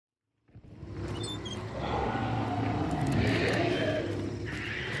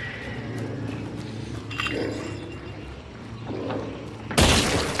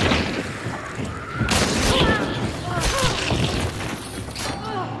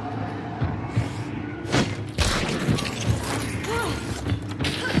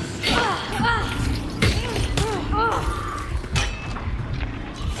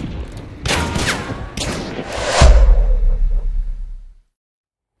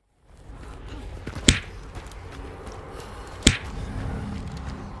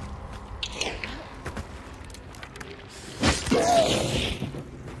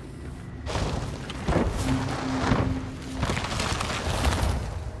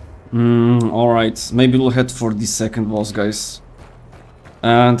Alright, maybe we'll head for the second boss, guys.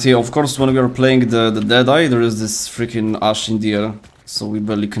 And yeah, of course, when we are playing the Deadeye, there is this freaking ash in the air, so we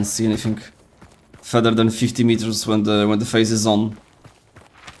barely can see anything further than 50 meters when the phase is on.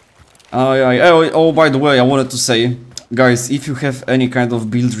 Oh, by the way, I wanted to say, guys, if you have any kind of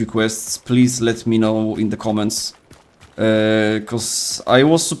build requests, please let me know in the comments. Because I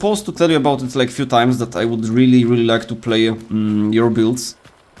was supposed to tell you about it like a few times that I would really like to play your builds.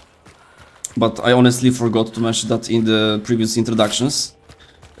 But I honestly forgot to mention that in the previous introductions.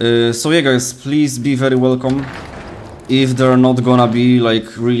 So yeah, guys, please be very welcome. If there are not gonna be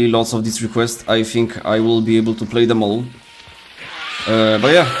like really lots of these requests, I think I will be able to play them all.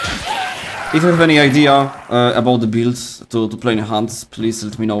 But yeah, if you have any idea about the build to play in Hunt, please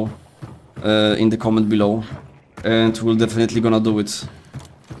let me know in the comment below. And we're definitely gonna do it.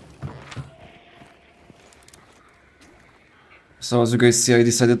 So as you guys see, I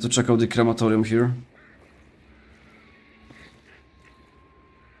decided to check out the crematorium here.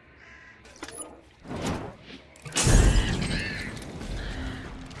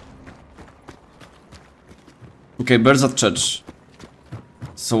 Okay, birds at church.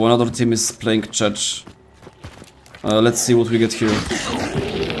 So another team is playing church. Let's see what we get here.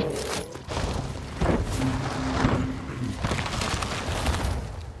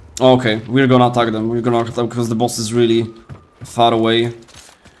 Okay, we're gonna attack them. We're gonna attack them because the boss is really far away.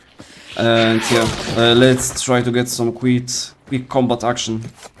 And yeah, let's try to get some quick combat action.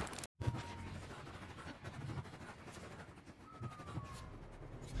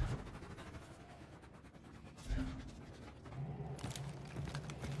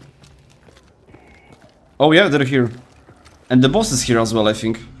 Oh yeah, they're here. And the boss is here as well, I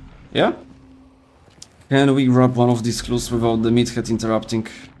think. Yeah? Can we grab one of these clues without the meathead interrupting?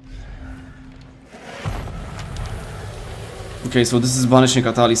 Okay, so this is Banishing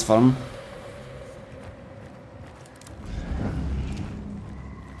at Ali's farm.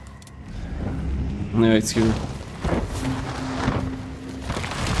 Yeah, it's here.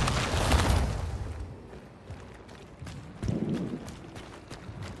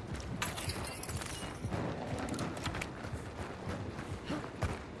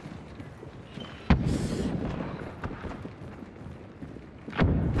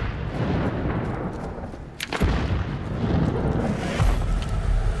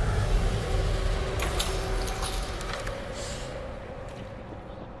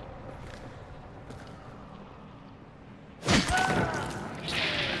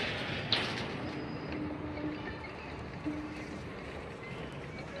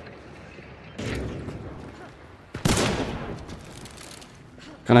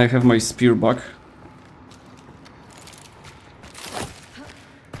 Can I have my spear back?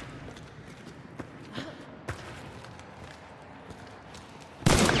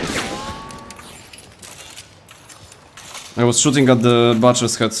 I was shooting at the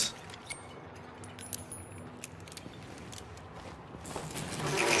butcher's head.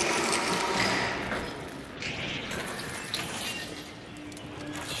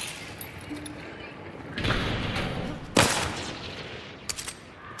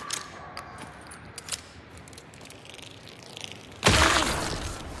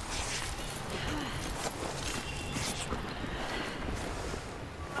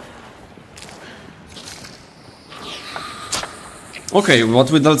 Okay, but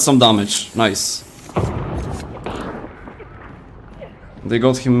we dealt some damage. Nice. They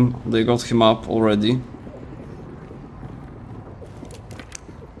got him up already.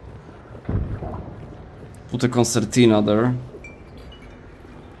 Put a concertina there.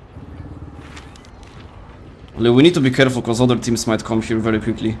 We need to be careful because other teams might come here very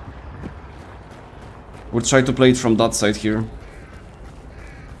quickly. We'll try to play it from that side here.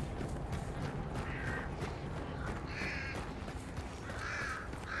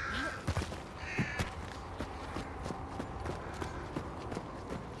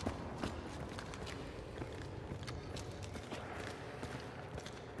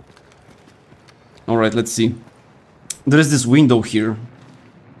 Alright, let's see. There is this window here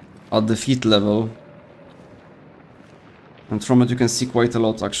at the feet level. And from it you can see quite a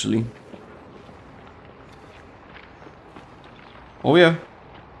lot actually. Oh yeah.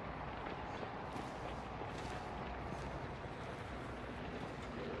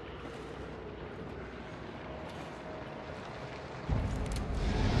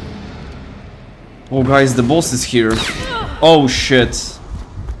 Oh guys, the boss is here. Oh shit.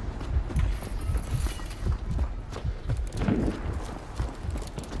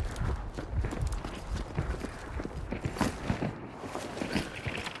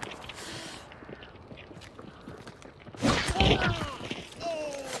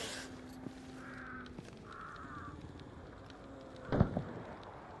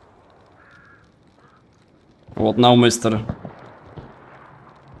 What now, mister?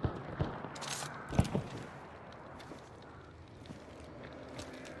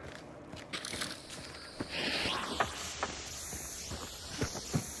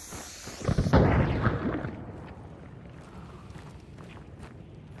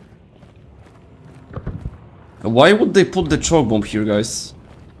 Why would they put the choke bomb here, guys?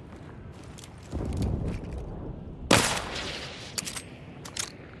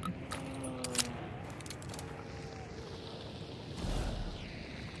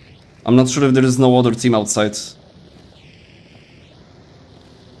 I'm not sure if there is no other team outside.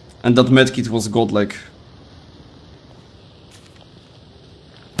 And that medkit was godlike.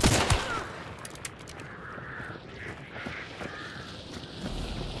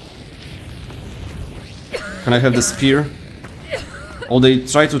 Can I have the spear? Oh, they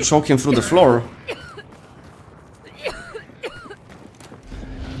try to choke him through the floor.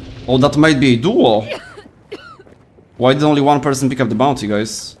 Oh, that might be a duo. Why did only one person pick up the bounty,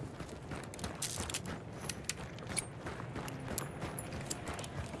 guys?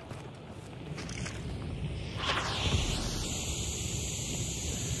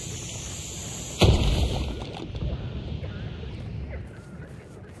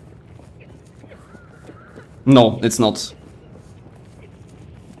 No, it's not.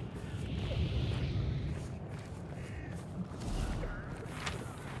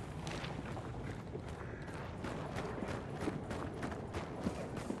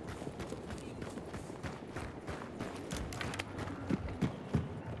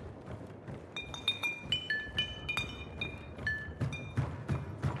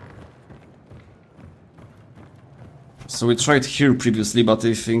 So we tried here previously, but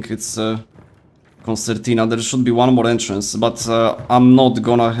I think it's Concertina. There should be one more entrance, but I'm not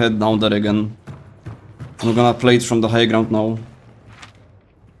gonna head down there again. I'm gonna play it from the high ground now.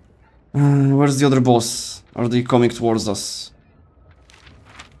 Where's the other boss? Are they coming towards us?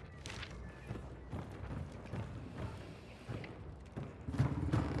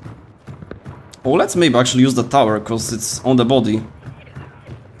 Oh, let's maybe actually use the tower, because it's on the body.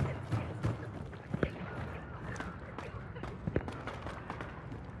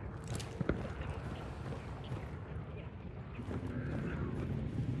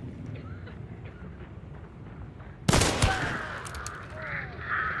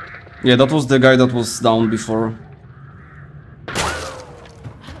 Yeah, that was the guy that was down before.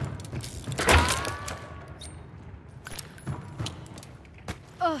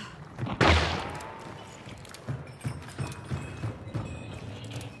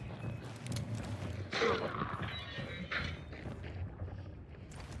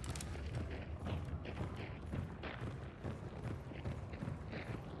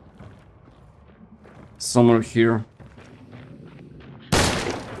 Somewhere here.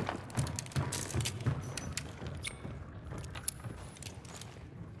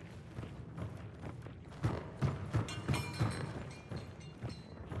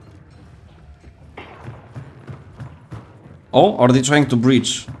 Oh, are they trying to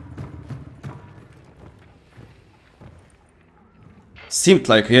breach? Seemed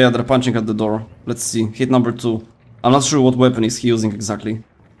like, yeah, they're punching at the door. Let's see, hit number 2. I'm not sure what weapon is he using exactly.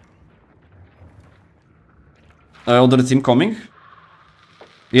 Other team coming?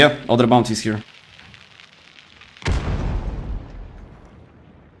 Yeah, other bounties here.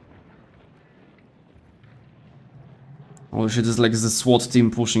 Oh shit, it's like the SWAT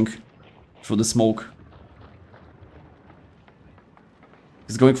team pushing through the smoke.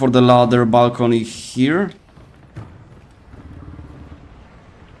 He's going for the ladder balcony here.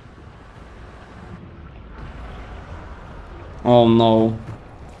 Oh no.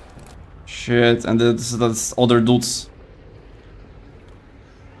 Shit, and that's other dudes.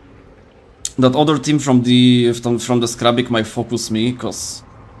 That other team from the Skrabic might focus me, cause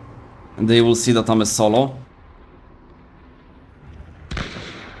they will see that I'm a solo.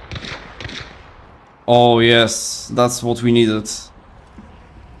 Oh yes, that's what we needed.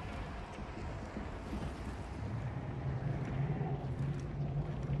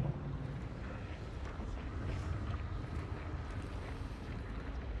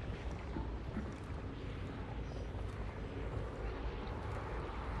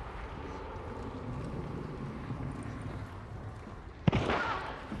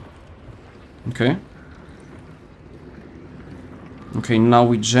 Okay. Okay, now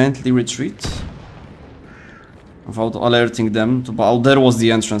we gently retreat. Without alerting them to... Oh, there was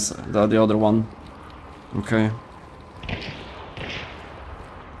the entrance, the other one. Okay.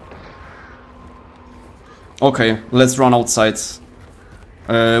 Okay, let's run outside.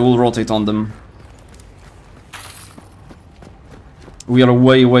 We'll rotate on them. We are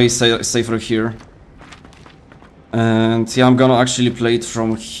way safer here. And yeah, I'm gonna actually play it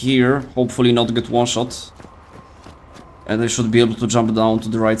from here, hopefully not get one shot. And I should be able to jump down to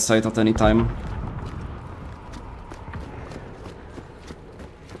the right side at any time.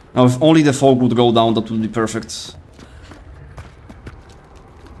 Now if only the fog would go down, that would be perfect.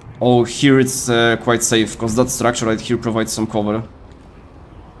 Oh, here it's quite safe, because that structure right here provides some cover.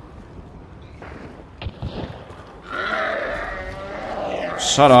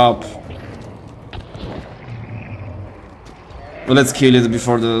 Shut up. Well, let's kill it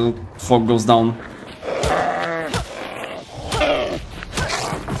before the fog goes down.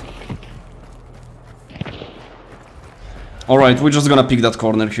 Alright, we're just gonna pick that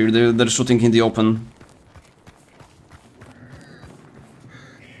corner here. They're shooting in the open.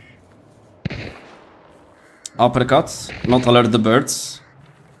 Uppercut. Not alert the birds,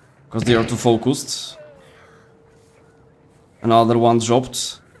 because they are too focused. Another one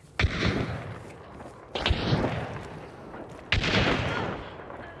dropped.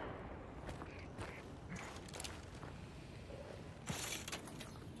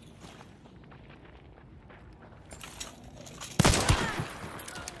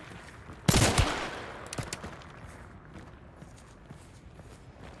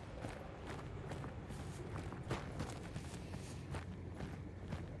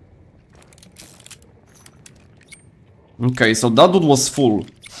 Okay, so that dude was full.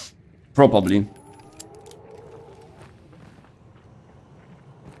 Probably.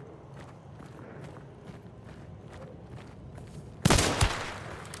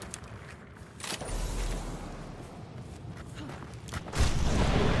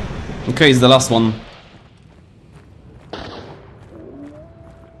 Okay, it's the last one.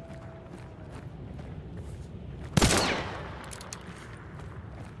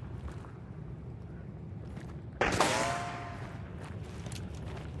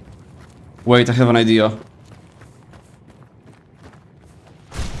 Wait, I have an idea.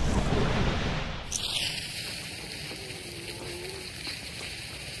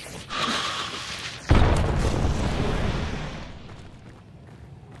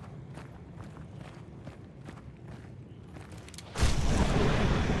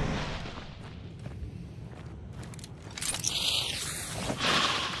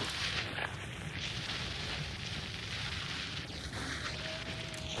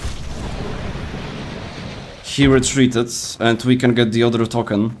 He retreated, and we can get the other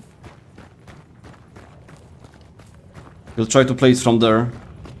token. We'll try to play it from there.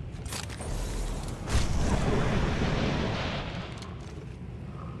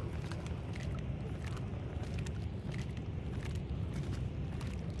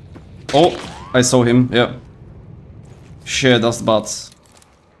 Oh, I saw him, yeah. Shit, that's bad.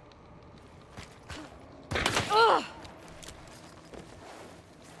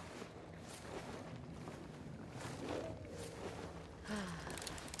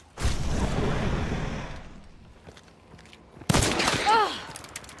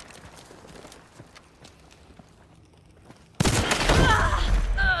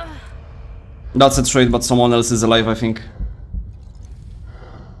 That's a trade, but someone else is alive, I think.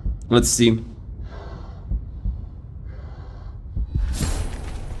 Let's see.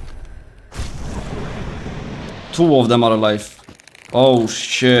 Two of them are alive. Oh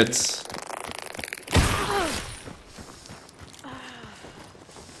shit.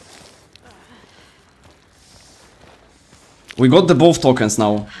 We got the both tokens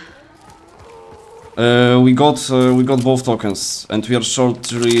now. We got both tokens, and we are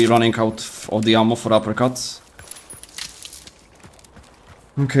shortly running out of the ammo for uppercut.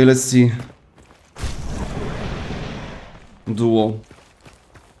 Okay, let's see. Duo.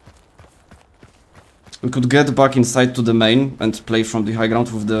 We could get back inside to the main and play from the high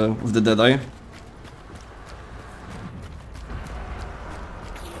ground with the Deadeye.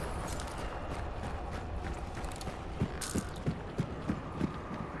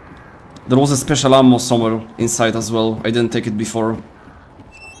 There was a special ammo somewhere inside as well. I didn't take it before,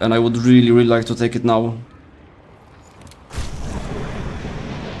 and I would really like to take it now.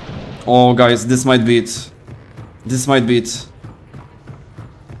 Oh guys, this might be it. This might be it.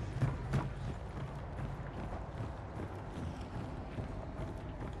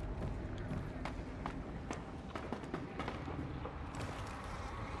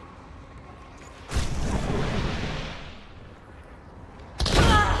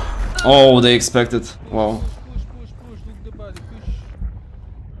 Oh, they expected. Wow. Push, look the body, push.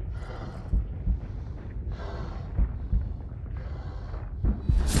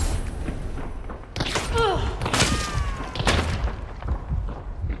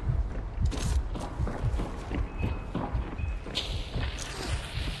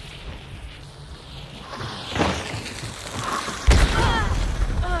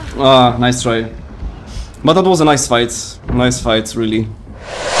 Ah, nice try. But that was a nice fight. Nice fight, really.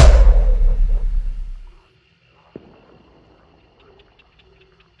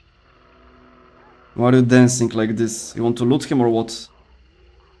 Why are you dancing like this? You want to loot him or what?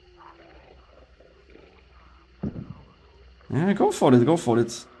 Yeah, go for it, go for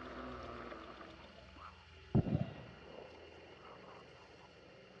it.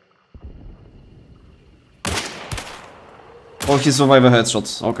 Oh, he survived a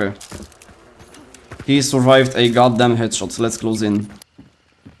headshot. Okay. He survived a goddamn headshot. Let's close in.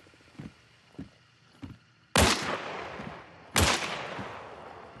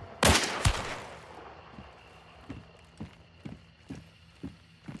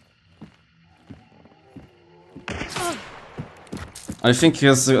 I think he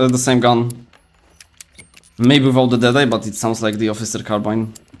has the same gun. Maybe without the Deadeye, but it sounds like the Officer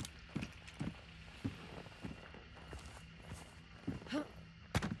Carbine.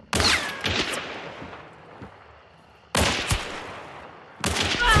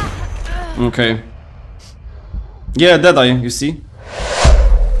 Okay. Yeah, Deadeye, you see?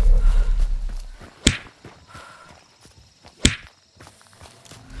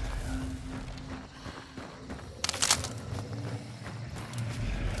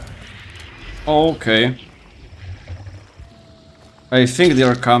 Okay. I think they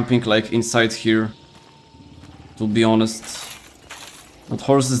are camping like inside here, to be honest. What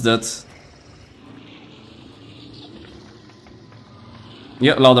horse is that?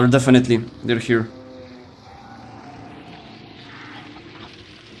 Yeah, louder, definitely. They're here.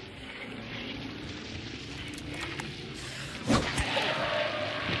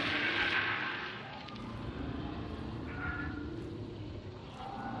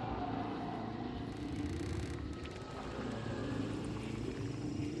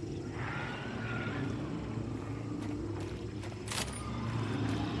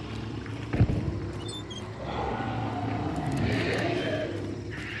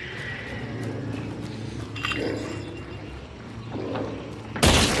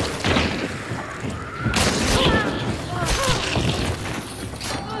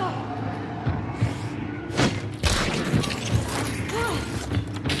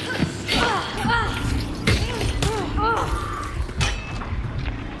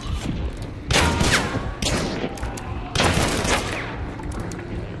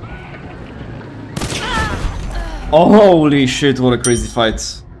 Oh, holy shit, what a crazy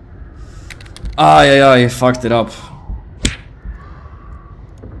fight. I fucked it up.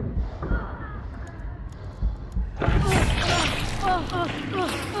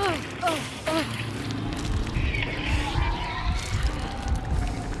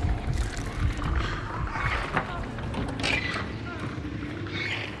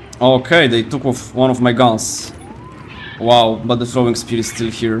 Okay, they took off one of my guns. Wow, but the throwing spear is still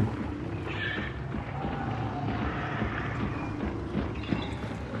here.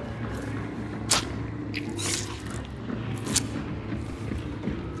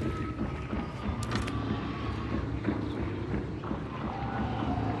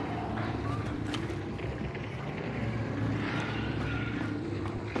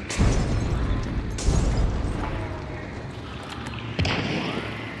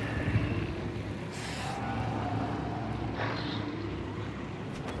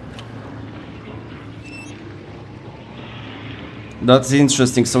 That's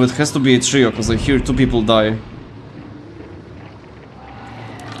interesting, so it has to be a trio, because I hear two people die.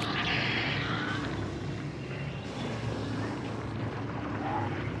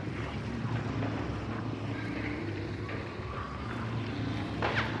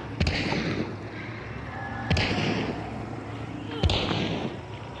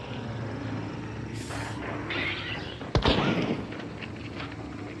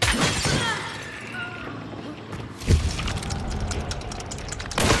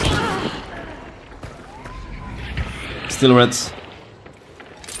 Still red.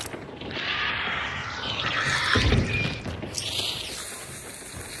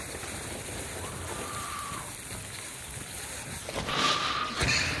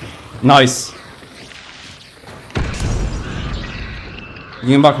 Nice. Give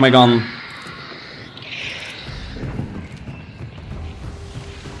me back my gun.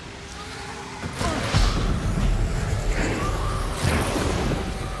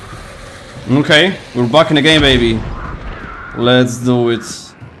 Okay, we're back in the game, baby. Let's do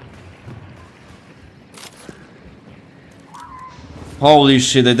it. Holy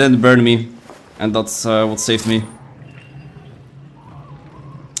shit, they didn't burn me. And that's what saved me.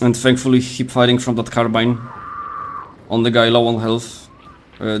 And thankfully, keep fighting from that carbine on the guy low on health.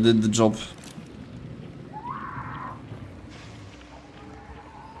 Did the job.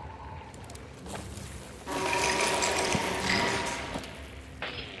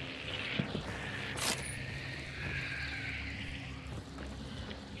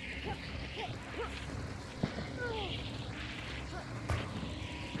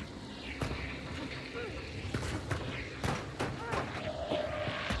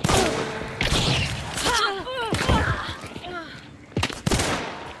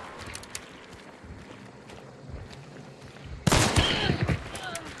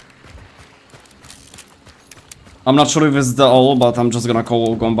 I'm not sure if it's the all, but I'm just gonna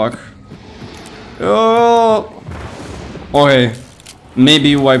call going back. Okay. Maybe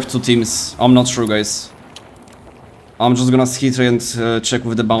you wipe 2 teams. I'm not sure, guys. I'm just gonna hit and check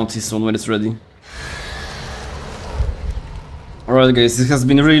with the bounty soon when it's ready. Alright, guys, it has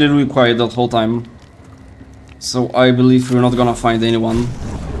been really quiet that whole time. So I believe we're not gonna find anyone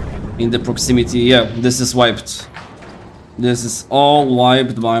in the proximity. Yeah, this is wiped. This is all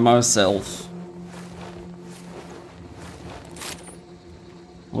wiped by myself.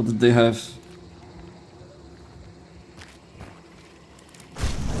 What did they have?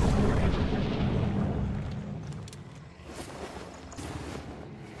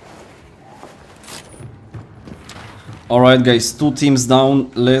 Alright guys, 2 teams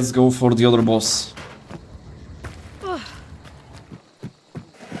down, let's go for the other boss.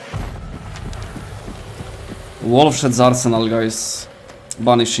 Wolfshed's Arsenal, guys.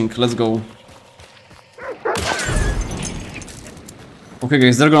 Banishing, let's go. Okay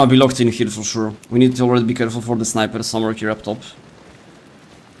guys, they're gonna be locked in here for sure. We need to already be careful for the sniper somewhere here up top.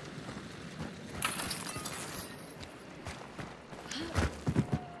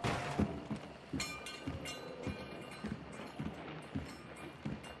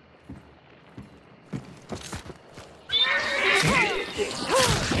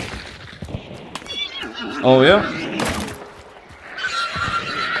 Oh yeah?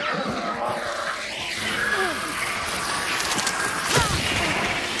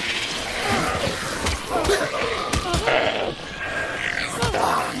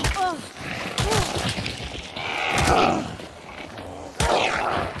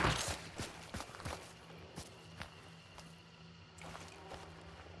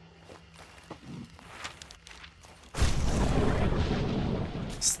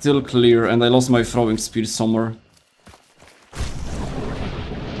 Still clear, and I lost my throwing speed somewhere.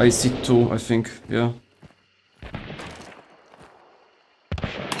 I see 2, I think, yeah.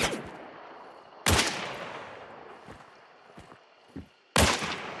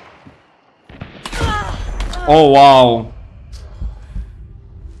 Oh wow!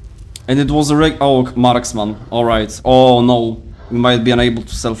 And it was a oh, marksman, alright. Oh no, we might be unable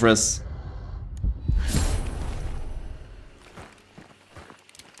to self-res.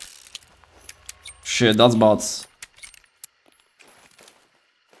 Shit, that's bad.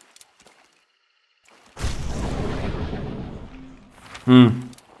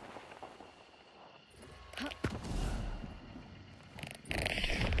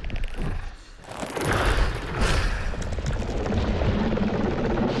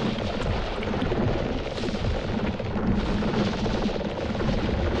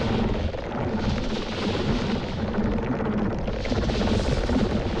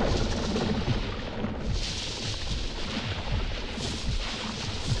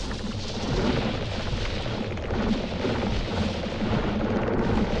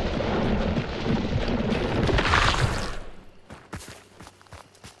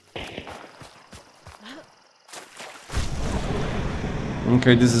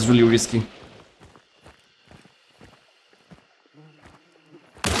 Okay, this is really risky.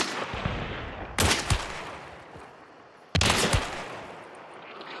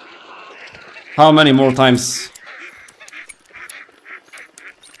 How many more times?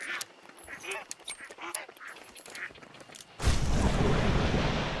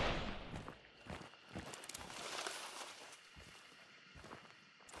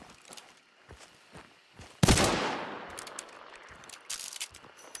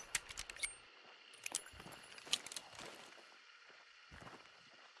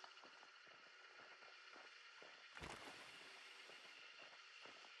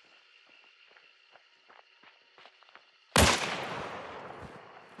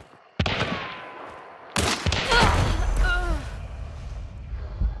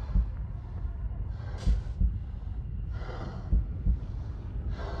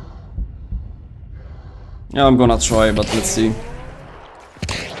 Yeah, I'm gonna try, but let's see.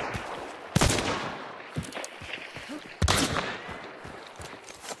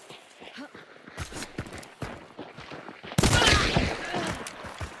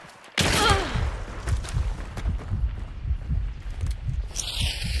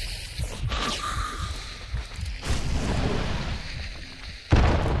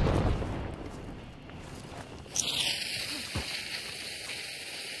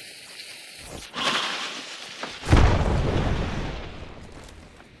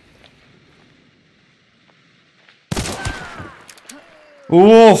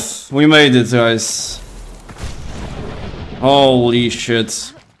 Oof! We made it, guys. Holy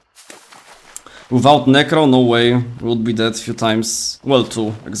shit. Without Necro, no way. We would be dead a few times. Well,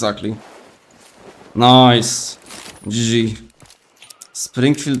 2, exactly. Nice. GG.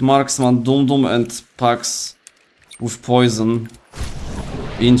 Springfield Marksman, Doom Doom and Pax with poison.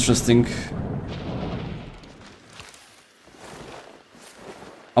 Interesting.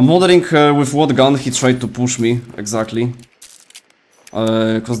 I'm wondering with what gun he tried to push me exactly.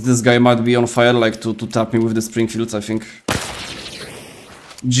 Cause this guy might be on fire, like to tap me with the Springfields, I think.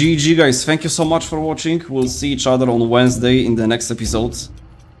 GG guys, thank you so much for watching. We'll see each other on Wednesday in the next episode.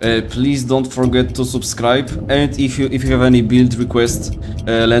 Please don't forget to subscribe, and if you have any build requests,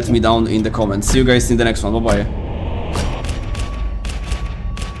 let me down in the comments. See you guys in the next one. Bye bye.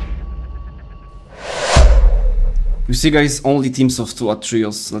 You see guys, only teams of 2 at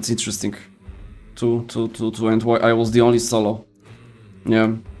trios. That's interesting. 2, and why I was the only solo.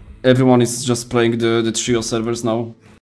 Yeah, everyone is just playing the trio servers now.